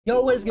Yo,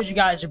 what is good, you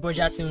guys? Your boy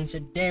Jasun.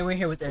 Today we're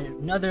here with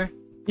another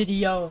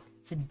video.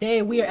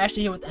 Today we are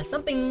actually here with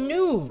something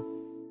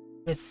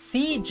new with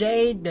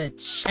CJ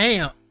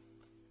Dachamp.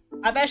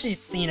 I've actually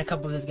seen a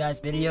couple of this guy's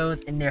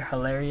videos and they're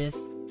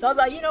hilarious. So I was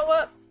like, you know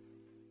what?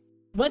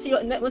 Once he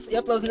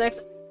uploads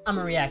next, I'm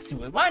gonna react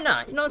to it. Why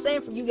not? You know what I'm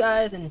saying? For you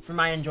guys and for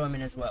my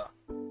enjoyment as well.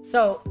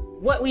 So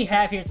what we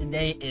have here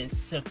today is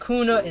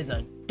SUKUNA is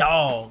a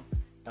dog.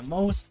 The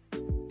most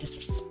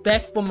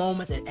disrespectful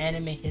moments in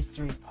anime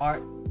history,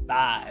 part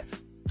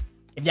 5.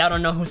 If y'all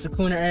don't know who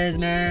SUKUNA is,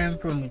 man,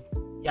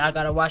 y'all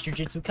gotta watch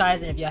Jujutsu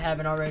Kaisen if y'all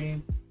haven't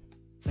already.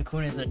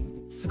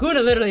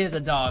 SUKUNA literally is a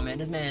dog, man.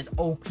 This man is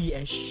OP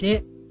as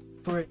shit.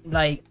 For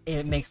like,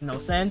 it makes no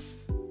sense.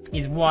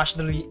 He's washed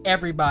literally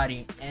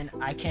everybody, and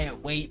I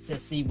can't wait to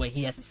see what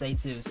he has to say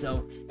too.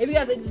 So if you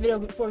guys like this video,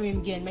 before we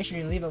begin, make sure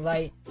you leave a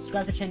like,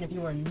 subscribe to the channel if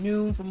you are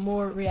new for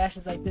more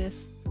reactions like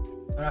this.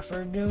 Without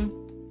further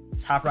ado,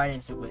 let's hop right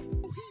into it.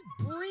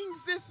 He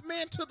brings this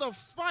man to the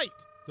fight.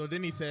 So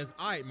then he says,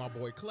 alright my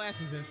boy,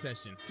 class is in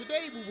session.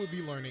 Today we will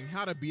be learning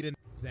how to beat an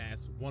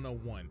ass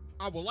 101.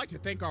 I would like to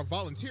thank our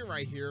volunteer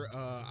right here.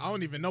 I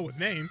don't even know his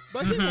name,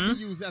 but he will be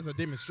used as a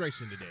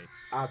demonstration today.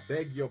 I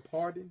beg your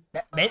pardon?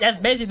 That's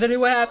basically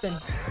what happened.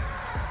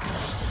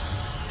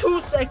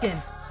 2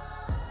 seconds.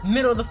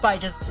 Middle of the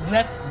fight, just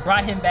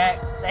brought him back.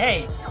 Say,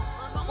 hey,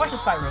 watch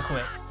this fight real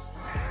quick.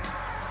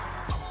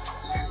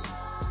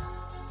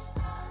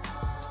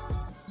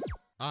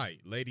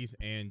 Alright, ladies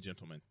and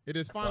gentlemen, it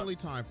is finally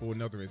time for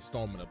another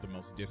installment of the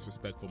most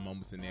disrespectful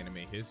moments in anime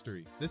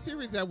history. The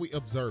series that we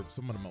observe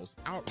some of the most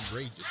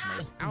outrageous,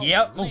 most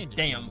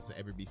outlandish moments to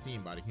ever be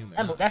seen by the human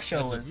eye. That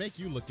show just make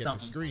you look at the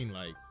screen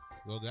like,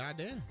 well,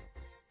 goddamn,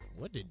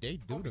 what did they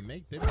do to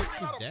make them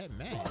niggas that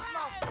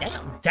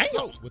mad? Damn.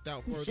 So,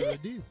 without further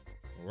ado,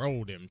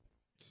 roll them.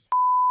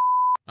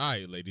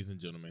 Alright, ladies and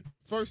gentlemen,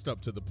 first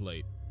up to the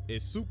plate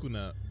is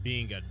SUKUNA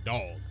being a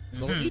dog.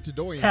 So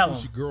Itadori and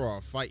Fushiguro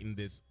are fighting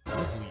this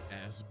ugly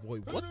ass boy.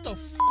 What the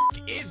f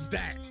is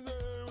that?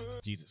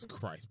 Jesus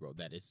Christ, bro,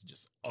 that is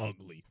just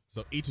ugly.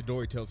 So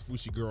Itadori tells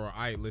Fushiguro,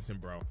 alright, listen,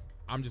 bro,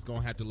 I'm just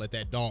gonna have to let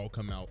that dog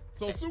come out.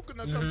 So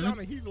SUKUNA comes out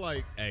and he's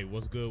like, hey,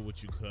 what's good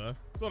with you, cuz?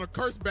 So the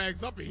curse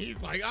bags up and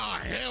he's like,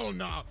 ah, hell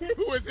nah.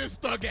 Who is this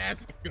thug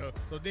ass nigga?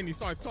 So then he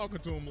starts talking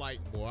to him like,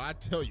 boy, I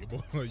tell you,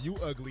 boy, you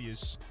ugly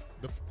as shit.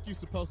 The f you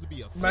supposed to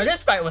be a fish? Bro,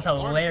 this fight was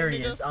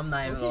hilarious. I'm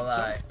not even gonna lie.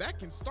 He jumps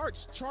back and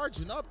starts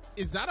charging up.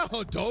 Is that a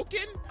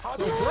Hadouken?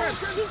 So Brad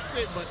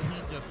shoots it, but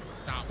he just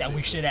stops. That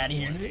we shit out of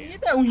here. Get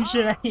that we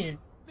shit out of here.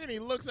 Then he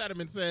looks at him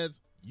and says,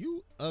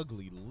 "You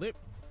ugly lip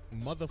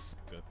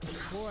motherfucker,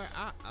 boy,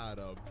 I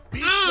oughta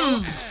beat your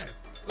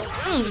ass." So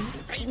his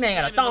face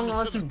man got a thumb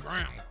on to the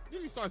ground.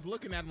 Then he starts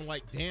looking at him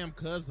like, damn,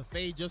 cuz the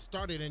fade just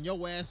started and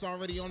your ass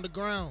already on the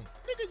ground.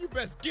 Nigga, you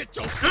best get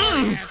your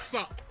sorry ass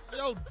up.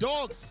 Yo,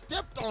 dog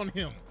stepped on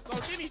him. So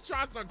then he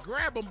tries to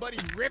grab him, but he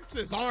rips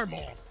his arm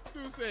off.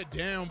 Dude said,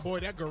 damn, boy,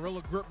 that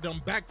gorilla grip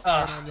done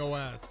backfired on your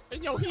ass.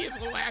 And yo, he is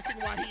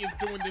laughing while he is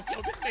doing this. Yo,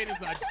 this man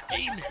is a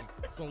demon.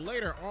 So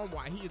later on,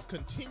 while he is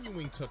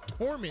continuing to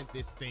torment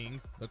this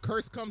thing, the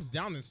curse comes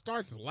down and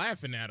starts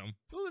laughing at him.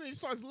 So then he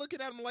starts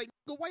looking at him like,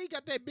 why you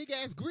got that big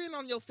ass grin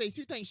on your face?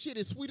 You think shit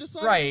is sweet or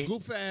something? Right.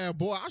 Goof ass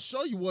boy, I'll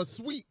show you what's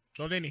sweet.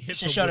 So then he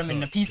hits him showed with him in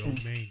the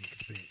pieces. Domain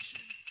expansion.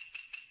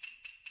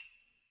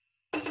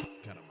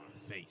 Out of my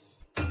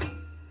face.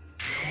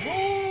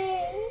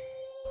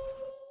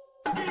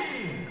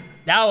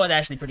 That was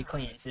actually pretty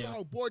clean too.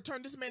 Oh boy,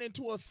 turn this man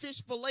into a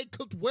fish fillet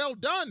cooked well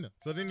done.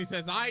 So then he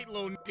says, all right,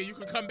 little nigga, you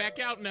can come back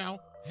out now.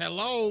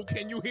 Hello,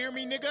 can you hear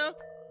me, nigga?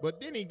 But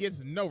then he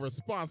gets no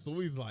response, so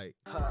he's like,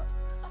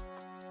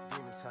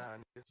 demon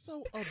time.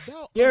 So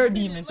about your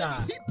demon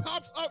time. He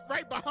pops up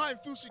right behind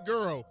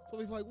Fushiguro. So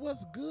he's like,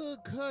 what's good,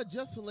 cuz?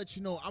 Just to let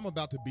you know, I'm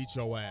about to beat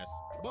your ass.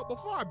 But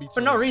before I beat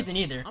for no reason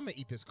either, I'm gonna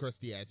eat this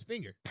crusty ass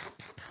finger.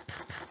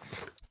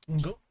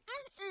 Go.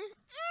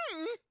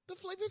 The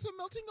flavors are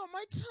melting on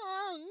my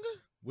tongue.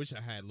 Wish I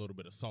had a little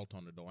bit of salt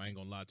on it though. I ain't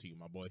gonna lie to you,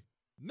 my boy.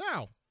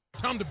 Now,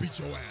 time to beat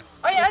your ass.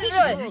 Oh yeah, so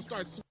I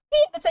did. He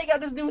had to take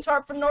out this dude's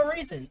heart for no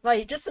reason,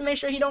 like just to make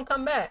sure he don't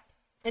come back.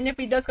 And if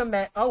he does come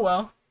back, oh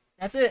well,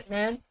 that's it,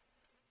 man.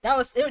 That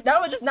was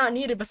just not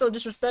needed, but so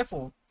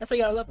disrespectful. That's why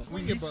you gotta love him.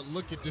 But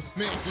look at this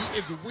man. He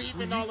is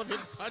weaving all of his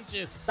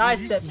punches.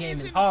 Sidestep game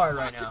is hard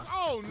right now.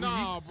 Oh,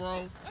 nah,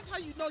 bro. That's how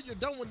you know you're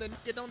done when the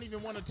nigga don't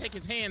even want to take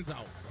his hands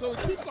out. So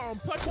he keeps on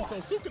punching, so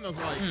SUKUNA's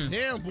like,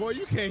 damn, boy,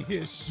 you can't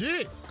hit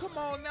shit. Come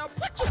on now,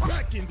 put your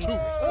back into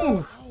it.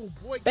 Ooh. Oh,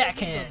 boy,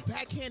 backhand. The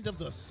backhand of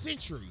the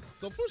century.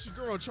 So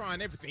Fushiguro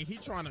trying everything. He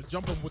trying to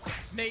jump him with the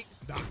snake,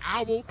 the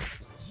owl.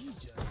 He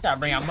just... Gotta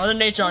bring out Mother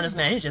Nature on this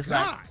man. He's just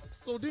like...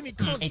 So then he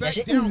comes back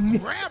down,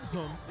 grabs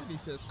him, and he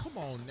says, come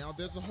on now,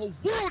 there's a whole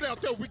world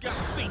out there we gotta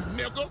see,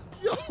 nigga.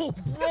 Yo,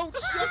 bro,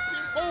 check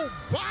his whole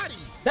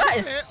body. That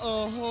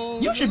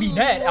is, you should be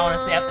dead,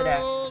 honestly, after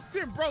that.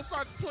 Then bro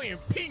starts playing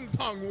ping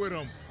pong with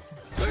him.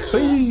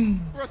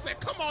 Boom. Bro said,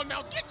 come on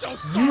now, get your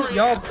sorry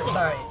ass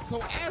up.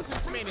 So as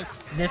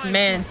this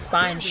man's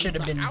spine should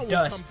have been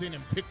dust. Comes in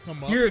and picks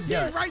him up. You're He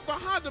dust. right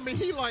behind him and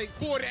he like,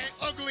 boy, that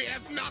ugly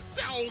ass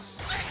knockdown,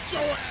 set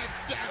your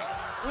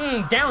ass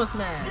down. Down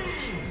smash.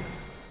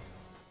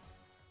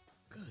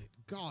 Good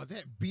God,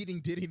 that beating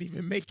didn't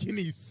even make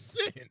any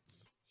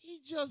sense. He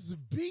just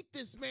beat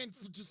this man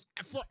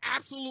for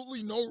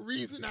absolutely no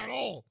reason at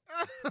all.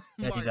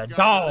 Yes, he's My a God,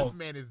 dog. this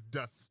man is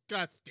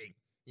disgusting.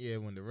 Yeah,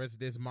 when the rest of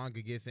this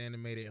manga gets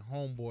animated,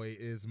 Homeboy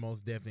is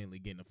most definitely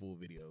getting a full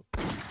video.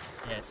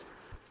 Yes.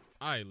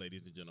 Alright,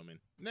 ladies and gentlemen,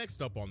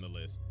 next up on the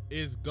list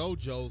is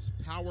Gojo's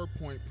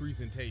PowerPoint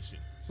presentation.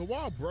 So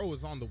while bro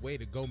is on the way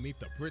to go meet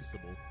the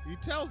principal, he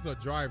tells the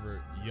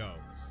driver, yo,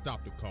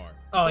 stop the car.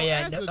 Oh, so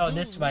yeah, as the dude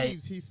this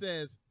leaves, he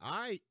says,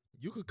 alright,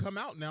 you could come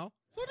out now.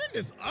 So then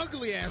this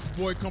ugly ass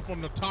boy come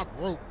from the top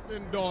rope,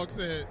 and Dog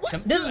said,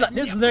 this is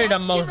literally the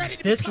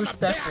most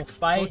disrespectful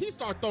fight so he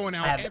started throwing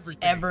out I've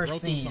everything. ever Bro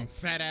seen. some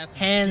fat ass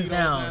Hands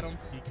down. at him.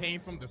 He came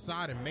from the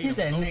side and made He him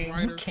said, Ghost "Nigga,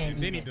 Rider, you can't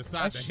and then he even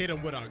decided to touch hit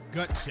him with a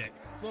gut check.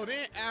 So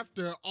then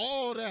after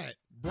all that,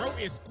 bro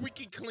is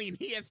squeaky clean.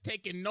 He has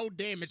taken no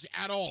damage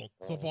at all.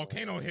 So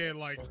Volcano Head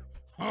like,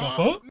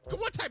 huh?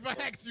 What type of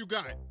hacks you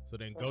got? So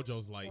then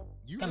Gojo's like,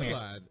 you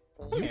realize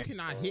you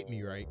cannot hit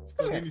me, right?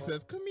 So then he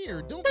says, come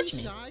here, don't be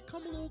shy,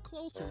 come a little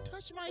closer,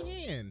 touch my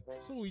hand.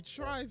 So he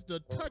tries to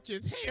touch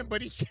his hand,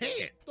 but he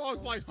can't.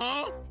 Dog's like,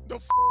 huh? The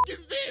f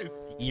is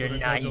this? You're so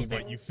then not Gojo's even.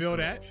 like, you feel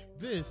that?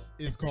 This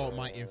is called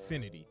my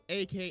infinity,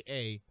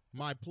 aka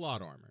my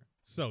plot armor.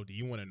 So, do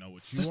you want to know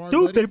what you are,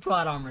 Stupid buddy?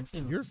 plot armor,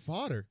 too. You're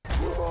fodder.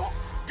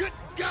 Good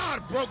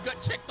God, bro, gut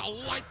check the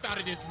life out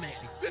of this man.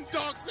 Then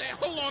Dog said,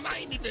 hold on, I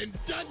ain't even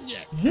done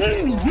yet.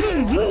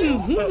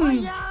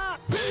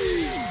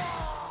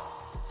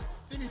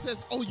 Then he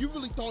says, oh, you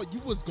really thought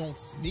you was gonna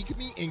sneak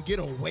me and get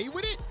away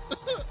with it?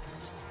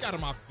 Get out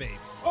of my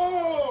face.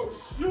 Oh,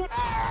 shit.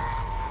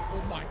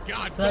 Oh my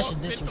God, Such Dog a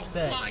sent the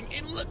disrespect. flying,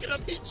 and look at him,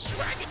 he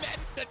dragging that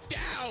nigga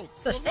down.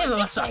 Such Get your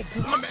bum ass out of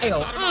my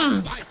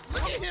sight.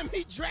 Look at him,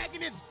 he dragging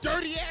his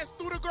dirty ass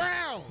through the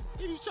ground.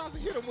 Then he tries to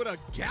hit him with a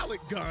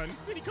Gallic gun.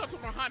 Then he comes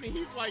from behind and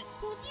he's like,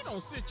 well, if you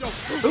don't sit your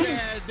goofy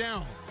ass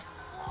down.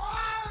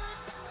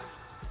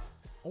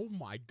 Oh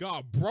my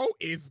God, bro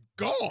is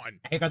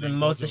gone. Here comes the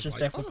most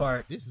disrespectful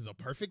part. This is a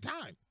perfect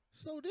time.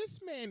 So this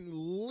man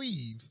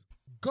leaves,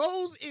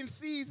 goes and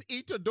sees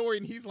Itadori,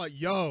 and he's like,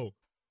 yo,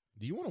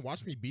 do you want to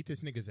watch me beat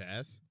this nigga's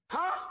ass?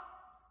 Huh?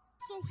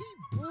 So he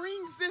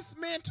brings this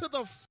man to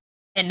the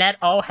And that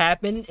all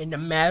happened in a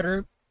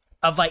matter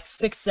of like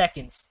 6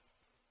 seconds.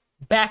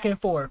 Back and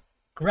forth.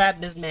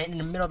 Grabbed this man in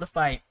the middle of the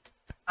fight.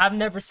 I've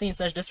never seen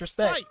such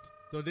disrespect. fight.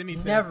 So then he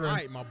says, all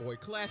right, my boy,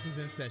 class is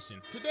in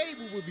session. Today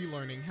we will be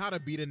learning how to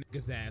beat a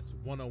nigga's ass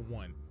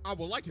 101. I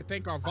would like to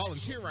thank our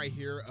volunteer right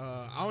here.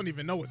 I don't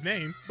even know his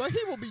name, but he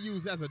will be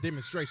used as a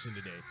demonstration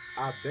today.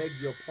 I beg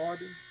your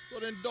pardon? So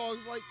then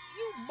Dog's like,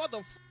 you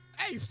motherfucker.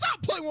 Hey,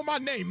 stop playing with my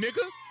name,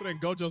 nigga. But then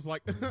Gojo's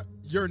like,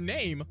 your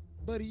name?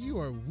 Buddy, you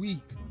are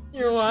weak.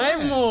 You're trash.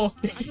 liable.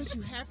 I bet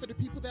you half of the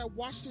people that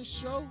watch this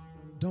show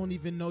don't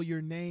even know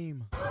your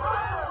name.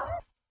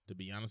 To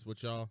be honest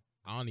with y'all,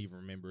 I don't even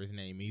remember his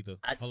name either.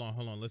 Hold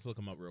on. Let's look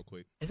him up real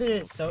quick. Isn't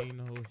it so?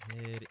 Volcano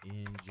Head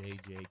in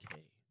JJK.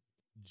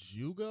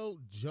 Jogo,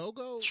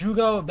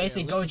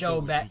 basically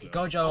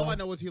Gojo. All I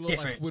know is he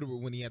looked like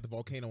Squidward when he had the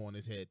volcano on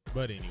his head.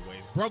 But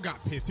anyways, bro got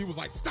pissed. He was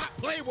like, stop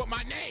playing with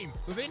my name.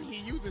 So then he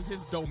uses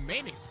his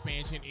domain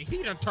expansion and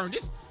he done turned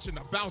this bitch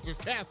into Bowser's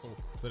Castle.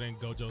 So then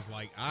Gojo's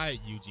like, all right,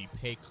 Yuji,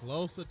 pay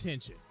close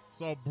attention.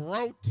 So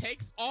bro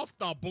takes off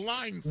the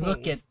blindfold.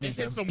 Look at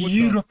this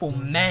beautiful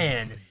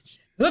man.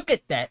 Look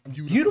at that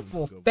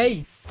beautiful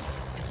face.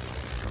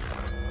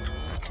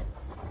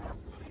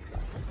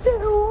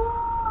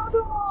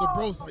 So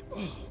bro's like,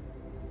 ugh,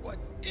 what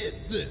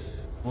is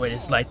this? What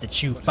it's like to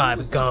chew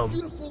 5 gum.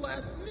 Beautiful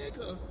ass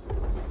nigga.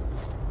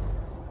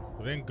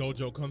 But then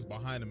Gojo comes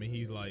behind him and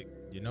he's like,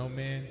 you know,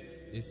 man,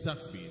 it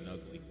sucks being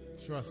ugly.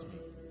 Trust me,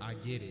 I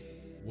get it.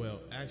 Well,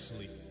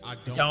 actually, I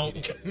don't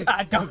get it.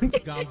 I don't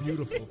get God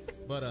beautiful.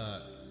 But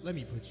let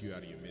me put you out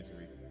of your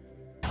misery.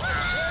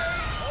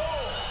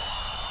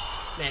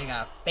 Man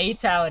got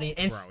fatality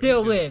and Bro,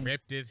 still he lived.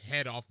 ripped his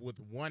head off with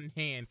one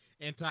hand,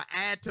 and to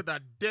add to the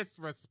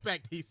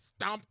disrespect, he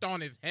stomped on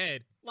his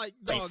head. Like,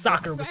 Play dog,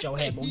 soccer with your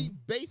head, he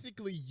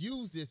basically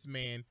used this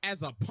man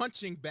as a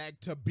punching bag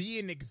to be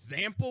an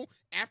example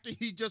after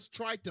he just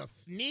tried to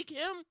sneak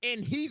him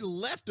and he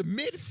left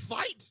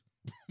mid-fight.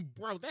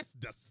 Bro, that's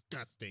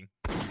disgusting.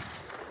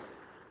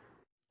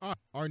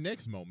 Our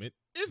next moment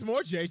is more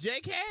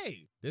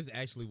JJK. This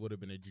actually would have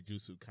been a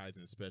Jujutsu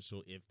Kaisen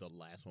special if the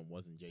last one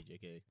wasn't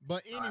JJK.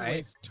 But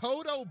anyways,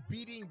 Todo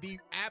beating the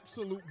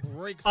absolute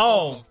brakes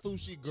off of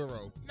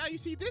Fushiguro. Now you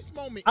see this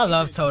moment. I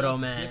love Todo,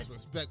 man.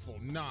 Disrespectful.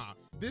 Nah,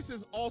 this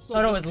is also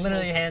Todo is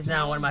literally hands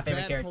down one of my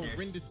favorite characters.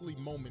 Horrendously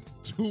moments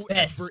to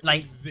Best, ever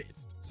like,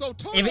 exist. So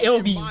Todo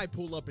it'll be, Mai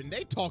pull up and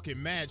they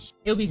talking mad shit.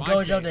 It'll be My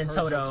Gojo kid then heard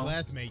your Todo.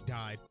 classmate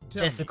died.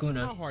 Tell Then me,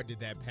 SUKUNA. how hard did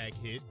that pack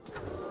hit?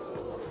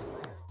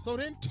 So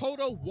then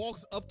Toto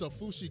walks up to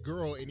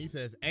Fushiguro and he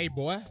says, hey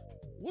boy,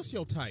 what's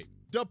your type?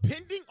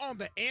 Depending on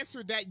the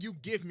answer that you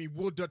give me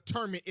will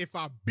determine if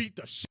I beat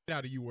the shit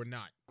out of you or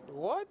not.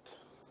 What?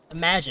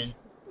 Imagine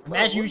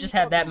you just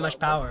had that much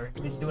power.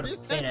 You just doing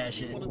This say that has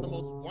to be shit. one of the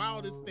most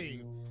wildest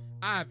things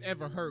I've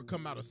ever heard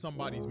come out of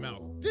somebody's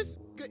mouth. This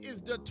is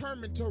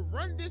determined to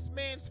run this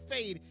man's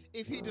fade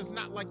if he does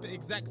not like the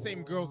exact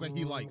same girls that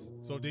he likes.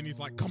 So then he's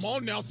like, come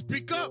on now,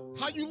 speak up.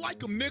 How you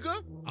like him,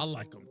 nigga? I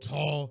like him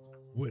tall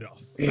with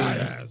a fat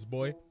ass,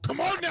 boy. Come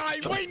on now, I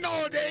ain't waiting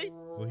all day.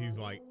 So he's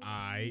like,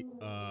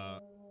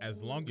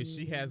 as long as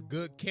she has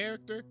good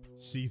character,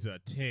 she's a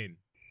 10.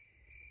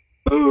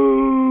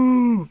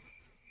 Boo!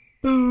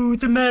 Boo!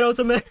 Tomato.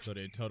 So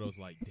then Toto's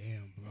like,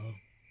 damn, bro,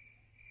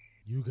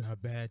 you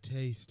got bad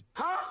taste.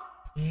 Huh?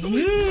 So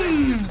he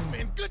blames this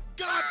man, good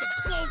God,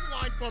 the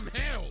clothesline from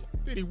hell.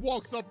 Then he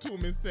walks up to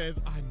him and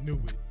says, I knew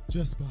it.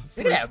 Just by first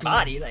Look at that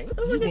body, glance.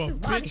 like, what the You fuck a is this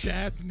body? bitch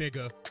ass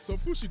nigga. So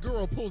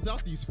Fushiguro pulls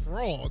out these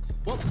frogs,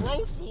 but bro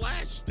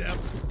flash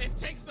steps and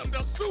takes them to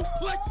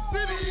Suplex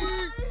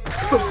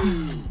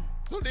City.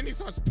 So then he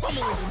starts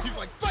pummeling him. He's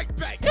like, fight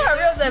back. Yeah, I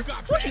realized that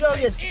got Fushiguro bad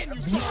gets taste and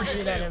you beat sorry as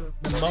shit out hell.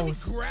 of the Then he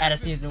most grabs out of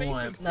his season face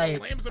 1. and Like,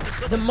 slams him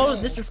into the most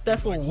wall.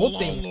 disrespectful He's like, hold on,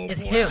 whooping little is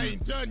boy, him. I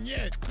ain't done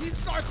yet. He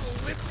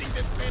starts lifting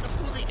this man up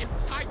through the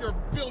entire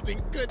building.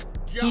 Good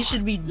God. He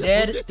should be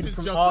dead This is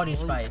from just all these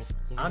brutal. fights.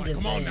 So he's I'm like,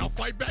 just come on saying. now,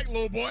 fight back,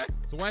 little boy.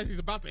 So as he's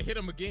about to hit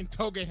him again,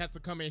 Toge has to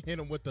come and hit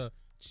him with the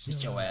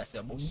Sit your ass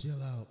up, boy. chill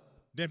out.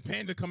 Then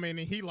Panda come in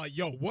and he like,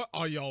 yo, what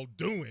are y'all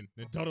doing?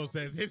 Then Toto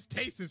says, his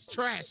taste is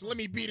trash. Let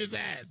me beat his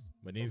ass.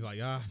 But he's like,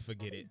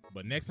 forget it.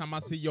 But next time I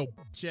see your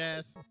bitch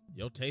ass,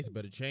 your taste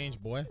better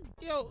change, boy.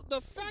 Yo, the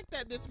fact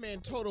that this man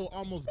Toto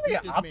almost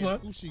beat this man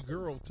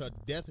Fushiguro to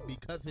death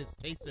because his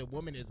taste in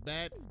woman is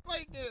bad,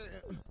 like,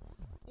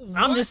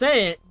 I'm just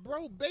saying.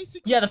 Bro,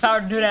 basically, Yeah, the power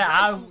to do that.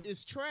 I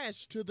is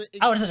trash to the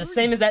would have said the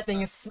same exact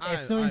thing as soon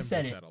as I'm he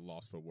said just it. at a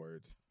loss for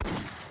words.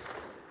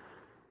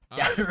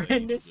 Got All right, ladies and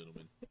horrendous.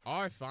 gentlemen,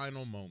 our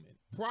final moment.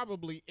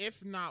 Probably,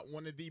 if not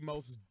one of the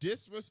most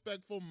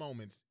disrespectful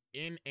moments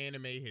in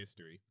anime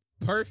history.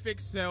 Perfect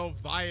Cell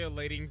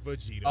violating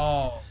Vegeta.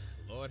 Oh.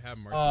 Lord have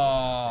mercy. What can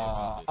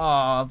I say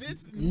about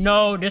this?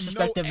 No needs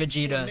disrespect to no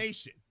Vegeta.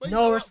 explanation. But you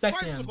No know what? respect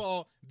to First him. of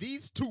all,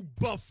 these two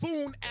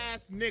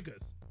buffoon-ass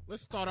niggas.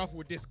 Let's start off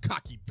with this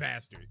cocky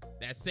bastard.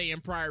 That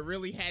Saiyan Pride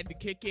really had to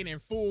kick in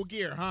full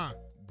gear, huh?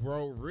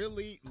 Bro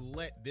really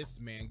let this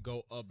man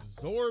go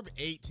absorb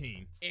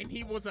 18, and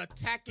he was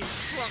attacking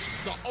Trunks,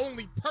 the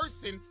only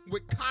person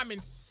with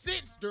common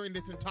sense during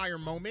this entire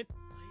moment.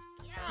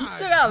 You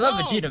still gotta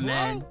love Vegeta, bro.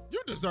 man.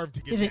 You deserve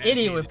to get He's your an ass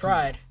idiot handed with to you.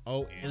 pride.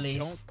 Oh, At and least.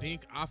 don't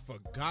think I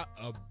forgot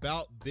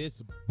about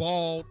this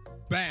bald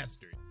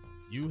bastard.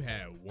 You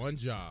had one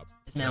job.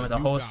 This man was a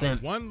You whole got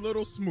simp. one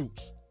little smooch,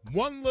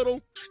 one little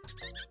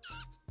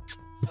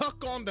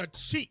puck on the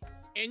cheek,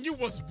 and you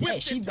was Hey,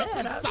 whipped she into bad.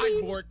 some I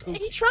mean, cyborg coochie.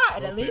 he tried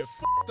Bro at said,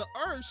 least. "F the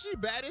earth, she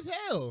bad as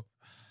hell."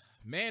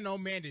 Man, oh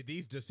man, did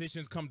these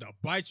decisions come to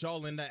bite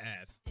y'all in the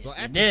ass. So Yes,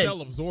 it after did.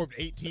 Cell absorbed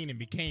 18 and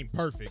became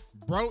perfect,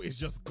 bro is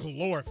just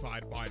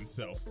glorified by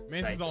himself.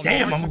 Man, Like, he's on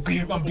damn, I'm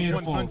narcissism level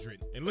beautiful.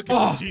 100. And look at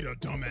Oh. Vegeta,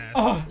 dumbass.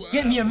 Oh,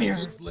 get me a Wow, he mirror.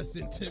 looks less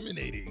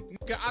intimidating.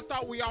 I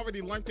thought we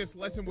already learned this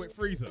lesson with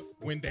Frieza.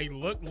 When they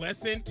look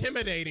less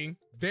intimidating,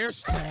 they're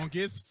strong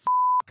as f.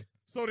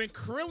 So then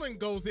Krillin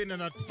goes in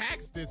and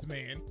attacks this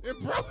man, and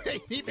bro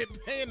ain't even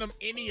paying him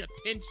any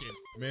attention.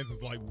 Man's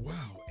is like,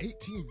 wow, 18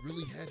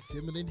 really had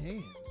feminine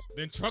hands.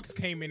 Then Trunks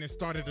came in and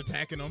started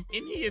attacking him,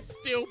 and he is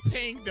still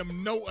paying them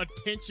no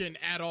attention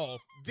at all.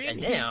 Then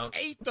Damn.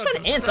 he ate the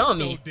Put ants on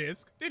me. Destructo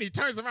disc. Then he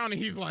turns around and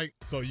he's like,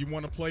 so you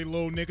want to play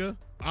little nigga?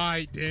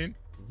 Alright then.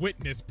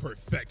 Witness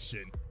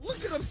perfection. Look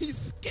at him, he's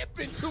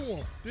skipping to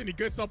him. Then he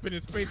gets up in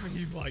his face and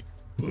he's like,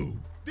 boo.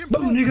 Then bro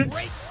nigga.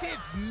 breaks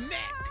his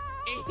neck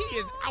and he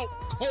is out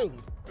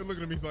cold. And look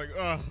at him, he's like,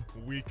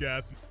 weak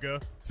ass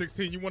nigga.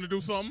 16, you want to do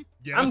something?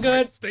 Yeah, I'm that's good.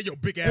 Right. Stay your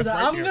big ass He's like,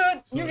 right I'm there.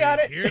 good. So You got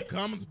then it. Here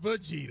comes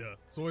Vegeta.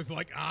 So it's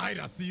like, alright,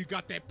 I see you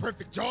got that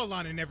perfect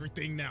jawline and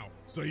everything now.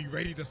 So you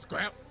ready to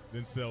scrap?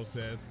 Then Cell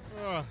says,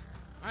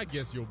 I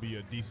guess you'll be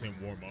a decent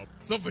warm-up.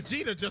 So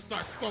Vegeta just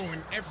starts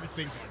throwing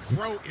everything, but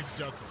bro is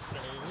just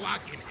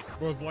blocking it.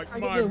 Bro's like, I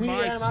my get the weed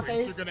out of my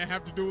prince, face. you're gonna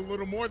have to do a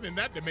little more than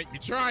that to make me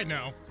try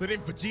now. So then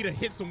Vegeta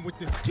hits him with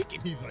this kick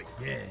and he's like,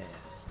 yeah,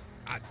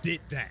 I did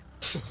that.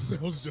 So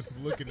Cell's just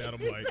looking at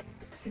him like,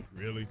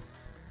 really?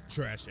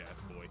 Trash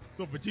ass boy.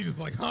 So Vegeta's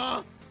like,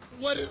 huh?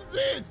 What is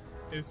this?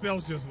 And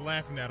Cell's just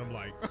laughing at him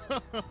like,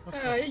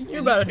 You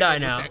about to die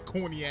now. that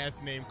corny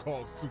ass name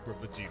called Super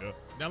Vegeta.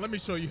 Now let me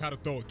show you how to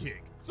throw a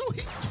kick. So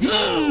he kicked the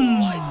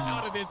life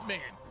out of this man.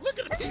 Look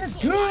at him,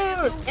 he's flying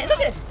Good. through And look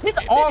at rounds. his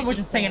And then arm he was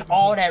just taking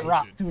falls all into that the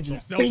rock ocean. too. So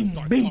Just Cell bing, just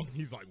starts bing. talking.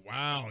 He's like,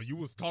 wow, you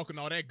was talking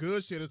all that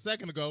good shit a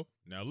second ago.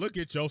 Now look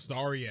at your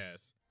sorry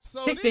ass.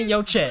 So Kicked then in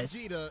your chest.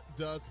 Vegeta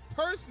does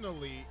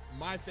personally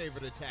my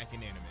favorite attack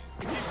in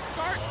anime. He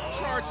starts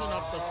charging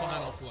up the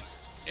Final Flash.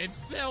 And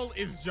Cell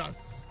is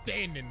just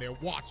standing there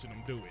watching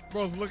him do it.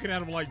 Bro's looking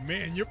at him like,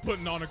 man, you're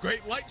putting on a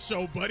great light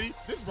show, buddy.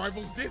 This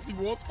rivals Disney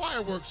World's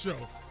fireworks show.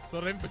 So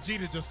then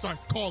Vegeta just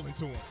starts calling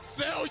to him.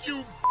 Cell,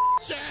 you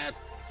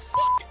ass,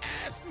 fuck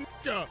ass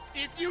nigga.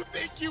 If you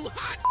think you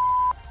hot,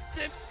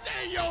 then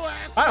stay your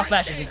ass Final right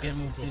Flash there. is a good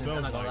move too, So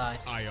I'm not gonna lie.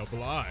 I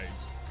oblige.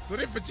 So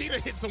then Vegeta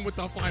hits him with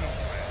the Final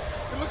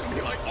Flash. He looks at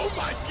me like, oh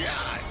my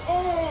god.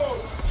 Oh,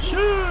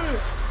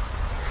 Shit!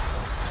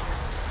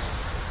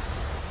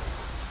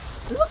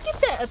 Look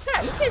at that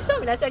attack. You can't tell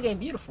me that attack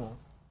ain't beautiful.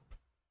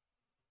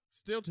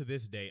 Still to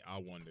this day, I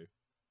wonder,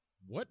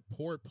 what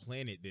poor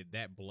planet did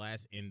that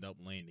blast end up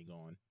landing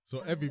on?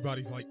 So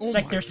everybody's like, oh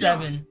Sector my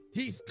 7. God,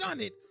 he's done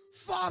it.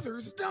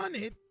 Father's done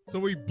it.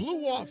 So he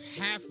blew off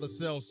half of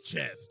Cell's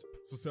chest.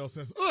 So Cell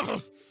says, ugh,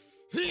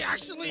 he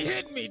actually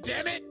hit me,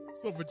 damn it.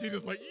 So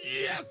Vegeta's like,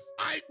 yes,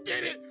 I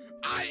did it.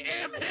 I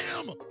am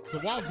him. So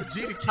while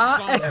Vegeta keeps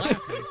on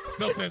laughing,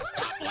 Cell says,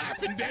 stop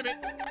laughing, damn it.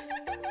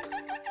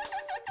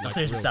 Like,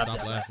 Seriously, real,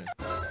 stop laughing.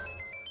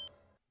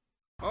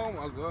 oh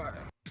my God.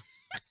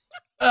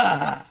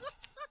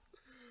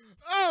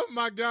 Oh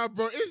my God,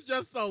 bro. It's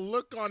just a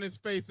look on his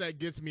face that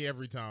gets me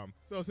every time.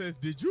 So it says,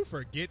 did you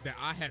forget that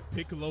I had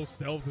Piccolo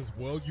cells as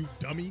well, you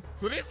dummy?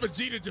 So then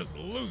Vegeta just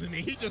losing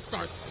it. He just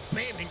starts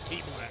spamming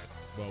Ki Blast.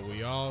 But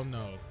we all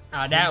know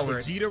that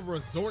works. Vegeta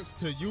resorts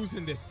to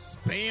using this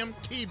spam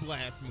Ki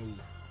Blast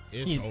move.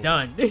 He's over.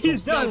 Done. So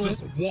He's Cell done.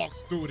 just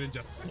walks through it and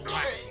just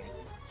slaps him.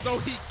 So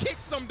he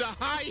kicks him to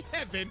high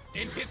heaven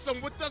and hits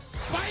him with the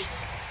spike.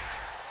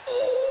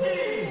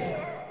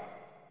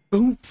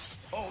 Boom.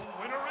 Oh,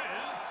 winner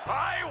is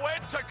I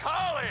went to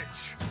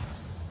college.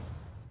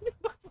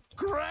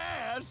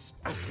 Grass.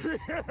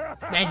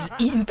 Man, just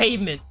eating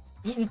pavement,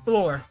 eating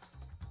floor.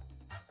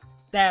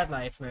 Sad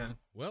life for him.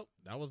 Well,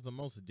 that was the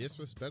most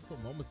disrespectful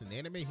moments in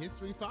anime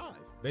history 5.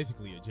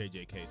 Basically a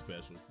JJK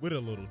special with a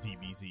little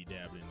DBZ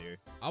dabbed in there.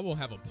 I will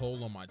have a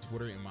poll on my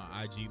Twitter and my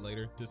IG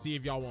later to see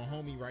if y'all want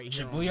homie right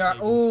here on the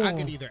table. Ooh. I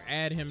could either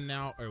add him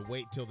now or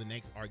wait till the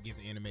next arc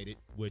gets animated,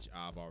 which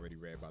I've already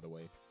read, by the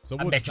way. So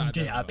we'll decide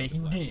that on other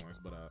platforms.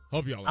 But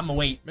hope y'all. I'ma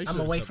wait. Make sure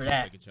I'ma to wait sub for to the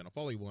that. second channel.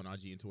 Follow you on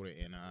IG and Twitter,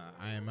 and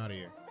I am out of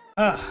here.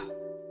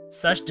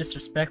 Such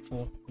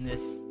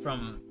disrespectfulness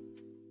from.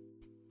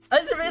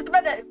 It's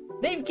about that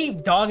they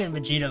keep dogging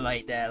Vegeta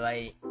like that,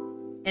 like,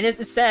 and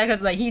it's sad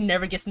because like he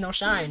never gets no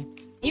shine.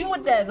 Even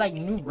with that like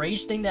new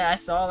rage thing that I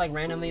saw like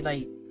randomly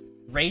like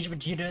rage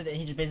Vegeta, that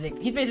he's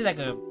basically like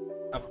a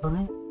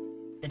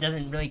brute that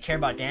doesn't really care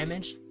about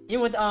damage.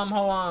 Even with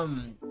whole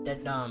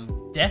that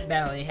death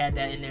battle, they had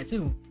that in there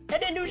too.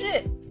 That didn't do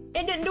shit.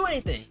 It didn't do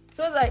anything.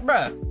 So it's like,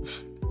 bruh,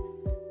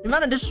 the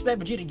amount of disrespect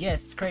Vegeta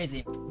gets is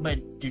crazy.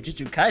 But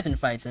Jujutsu Kaisen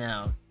fights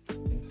now.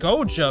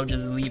 Gojo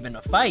just leaving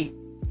a fight.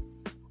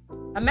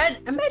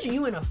 Imagine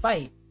you in a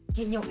fight,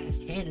 getting your ass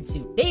handed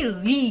to. They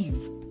leave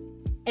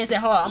and say,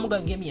 hold on, I'm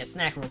gonna go get me a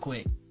snack real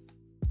quick.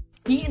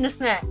 Eating the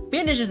snack,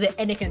 finishes it,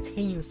 and it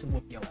continues to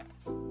whoop your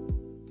ass.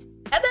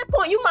 At that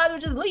point, you might as well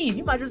just leave.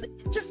 You might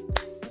just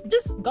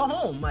go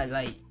home.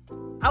 Like,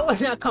 I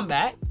would not come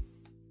back.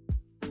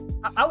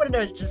 I would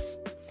have just,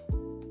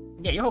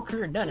 yeah, your whole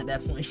career done at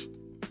that point.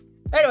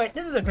 Anyway,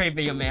 this is a great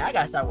video, man. I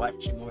gotta start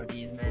watching more of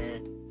these,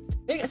 man.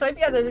 So if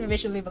you guys like, make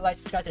sure to leave a like,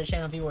 subscribe to the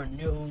channel if you are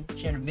new,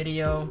 share the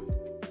video,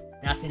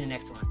 and I'll see you in the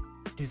next one.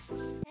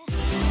 Deuces.